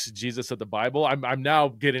raw exegesis of the Bible, I'm now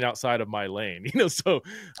getting outside of my lane, So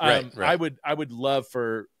right. I would love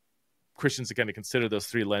for Christians to kind of consider those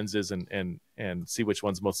three lenses and see which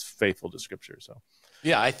one's most faithful to Scripture. So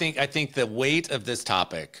yeah, I think the weight of this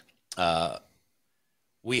topic,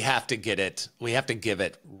 we have to give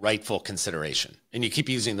it rightful consideration. And you keep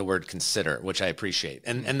using the word consider, which I appreciate.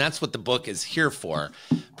 And that's what the book is here for.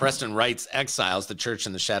 Preston writes Exiles, the Church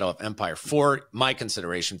in the Shadow of Empire, for my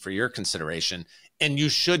consideration, for your consideration. And you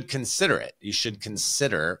should consider it. You should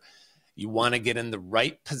consider you want to get in the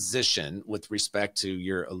right position with respect to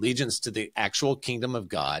your allegiance to the actual kingdom of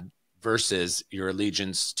God versus your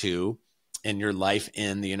allegiance to in your life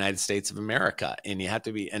in the United States of America. And you have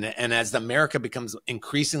to be, and as America becomes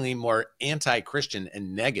increasingly more anti-Christian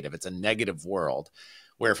and negative, it's a negative world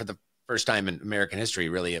where for the first time in American history,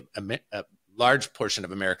 really a large portion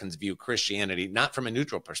of Americans view Christianity, not from a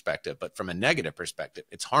neutral perspective, but from a negative perspective.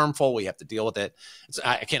 It's harmful. We have to deal with it.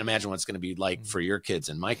 I can't imagine what it's going to be like for your kids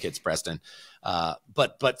and my kids, Preston.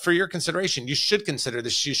 But for your consideration, you should consider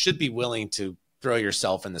this. You should be willing to throw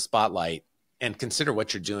yourself in the spotlight and consider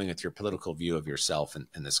what you're doing with your political view of yourself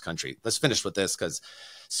in this country. Let's finish with this because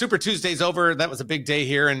Super Tuesday's over. That was a big day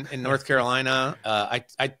here in North Carolina. I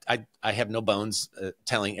have no bones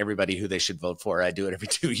telling everybody who they should vote for. I do it every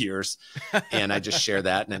 2 years, and I just share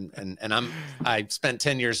that. And I spent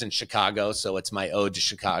 10 years in Chicago, so it's my ode to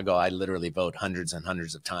Chicago. I literally vote hundreds and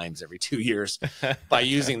hundreds of times every 2 years by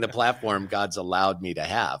using the platform God's allowed me to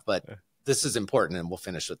have. But this is important, and we'll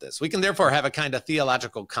finish with this. We can therefore have a kind of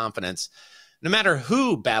theological confidence no matter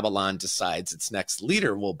who Babylon decides its next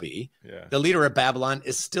leader will be, the leader of Babylon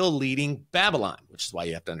is still leading Babylon, which is why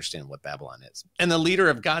you have to understand what Babylon is. And the leader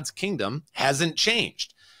of God's kingdom hasn't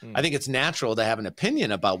changed. I think it's natural to have an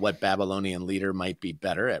opinion about what Babylonian leader might be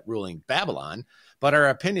better at ruling Babylon, but our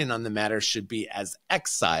opinion on the matter should be as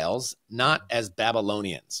exiles, not as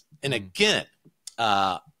Babylonians. And again,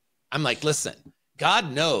 I'm like, listen,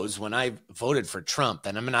 God knows when I voted for Trump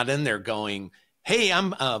that I'm not in there going, hey,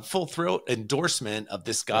 I'm a full throat endorsement of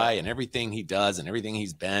this guy and everything he does and everything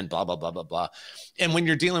he's been, blah, blah, blah, blah, blah. And when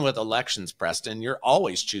you're dealing with elections, Preston, you're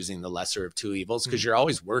always choosing the lesser of two evils because you're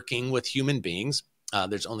always working with human beings.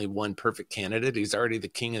 There's only one perfect candidate. He's already the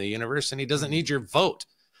king of the universe and he doesn't need your vote.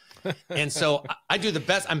 And so I do the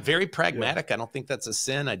best. I'm very pragmatic. I don't think that's a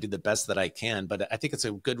sin. I do the best that I can, but I think it's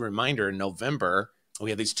a good reminder in November, we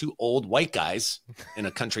have these two old white guys in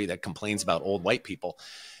a country that complains about old white people.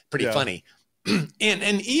 Pretty funny.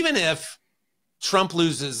 And even if Trump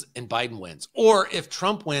loses and Biden wins, or if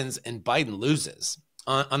Trump wins and Biden loses,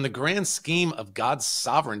 on the grand scheme of God's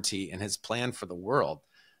sovereignty and his plan for the world,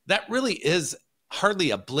 that really is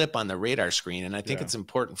hardly a blip on the radar screen. And I think it's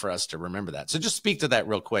important for us to remember that. So just speak to that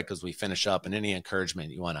real quick as we finish up, and any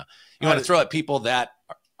encouragement you want to throw at people that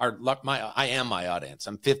I am my audience.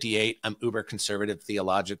 I'm 58. I'm uber conservative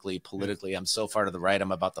theologically, politically. I'm so far to the right,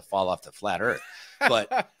 I'm about to fall off the flat earth.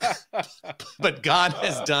 But God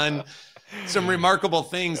has done some remarkable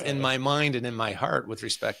things in my mind and in my heart with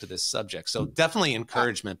respect to this subject. So definitely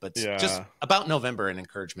encouragement, but just about November and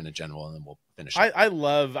encouragement in general, and then we'll finish. I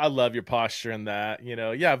love your posture in that.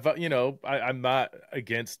 I'm not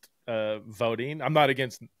against voting. I'm not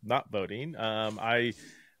against not voting.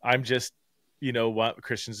 I'm just want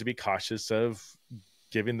Christians to be cautious of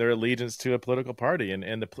giving their allegiance to a political party,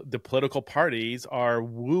 and the political parties are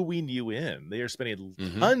wooing you in. They are spending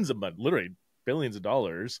tons of money, literally billions of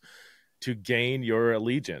dollars, to gain your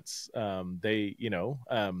allegiance. Maybe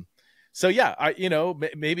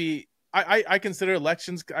I consider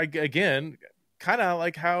elections again kind of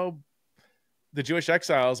like how the Jewish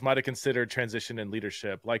exiles might have considered transition in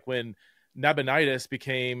leadership, like when Nabonidus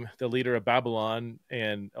became the leader of Babylon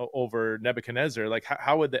and over Nebuchadnezzar. Like,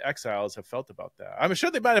 how would the exiles have felt about that? I'm sure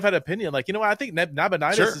they might have had an opinion. Like, I think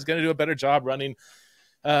Nabonidus is going to do a better job running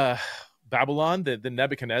Babylon than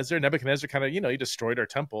Nebuchadnezzar. Nebuchadnezzar kind of, he destroyed our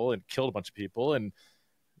temple and killed a bunch of people. And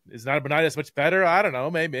is Nabonidus much better? I don't know,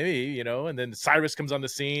 maybe. And then Cyrus comes on the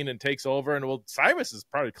scene and takes over. And Cyrus is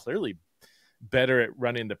probably clearly better at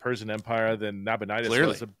running the Persian Empire than Nabonidus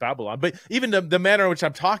was of Babylon. But even the manner in which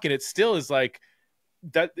I'm talking, it still is like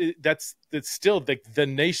that. It's still the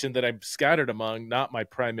nation that I'm scattered among, not my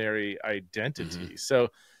primary identity.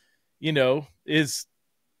 So, we've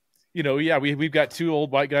got two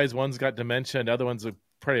old white guys. One's got dementia, and the other one's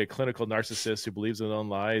probably a clinical narcissist who believes in his own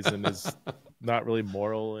lies and is not really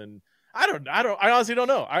moral. And I honestly don't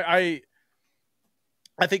know. I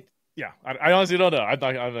think. Yeah, I honestly don't know. I'm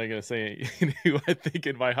not going to say who I think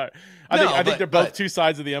in my heart. I think they're both two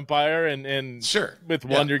sides of the empire, and sure, with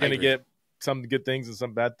one you're going to get some good things and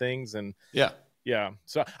some bad things, and yeah.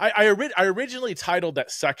 So I originally titled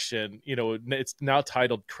that section. It's now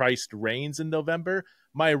titled "Christ Reigns in November."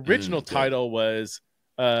 My original title was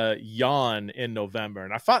 "Yawn in November,"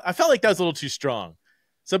 and I felt like that was a little too strong.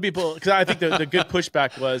 Some people, because I think the good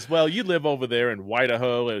pushback was, well, you live over there in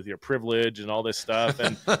Idaho with your privilege and all this stuff.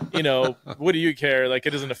 And, what do you care? Like,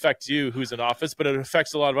 it doesn't affect you who's in office, but it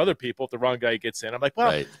affects a lot of other people if the wrong guy gets in. I'm like,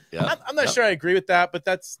 well, I'm not sure I agree with that, but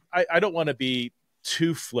I don't want to be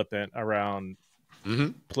too flippant around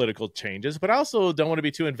political changes, but I also don't want to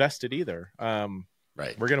be too invested either. We're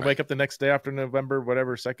going to wake up the next day after November,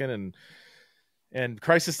 whatever, 2nd, and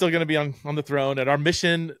Christ is still going to be on the throne, and our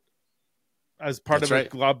mission as part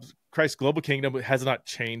of Christ's global kingdom has not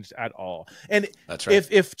changed at all. And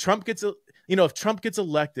if Trump gets, if Trump gets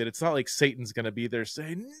elected, it's not like Satan's going to be there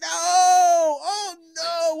saying, "No, oh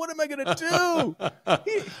no, what am I going to do?"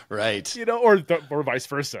 Or vice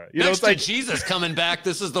versa. Next to Jesus coming back,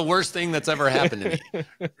 this is the worst thing that's ever happened to me.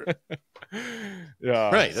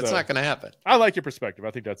 That's not going to happen. I like your perspective.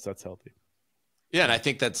 I think that's healthy. Yeah, and I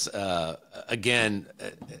think that's again.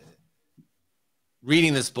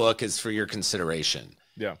 Reading this book is for your consideration.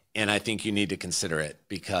 Yeah. And I think you need to consider it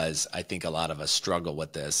because I think a lot of us struggle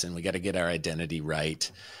with this, and we got to get our identity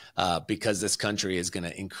right because this country is going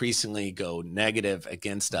to increasingly go negative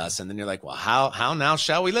against us. And then you're like, well, how now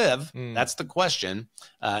shall we live? That's the question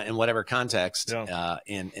in whatever context. Yeah.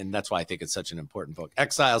 And that's why I think it's such an important book.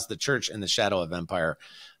 Exiles, the Church in the Shadow of Empire.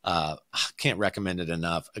 Can't recommend it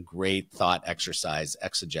enough. A great thought exercise,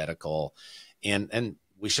 exegetical, and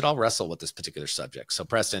we should all wrestle with this particular subject. So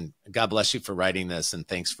Preston, God bless you for writing this, and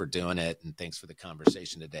thanks for doing it. And thanks for the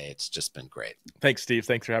conversation today. It's just been great. Thanks, Steve.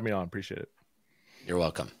 Thanks for having me on. Appreciate it. You're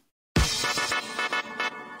welcome.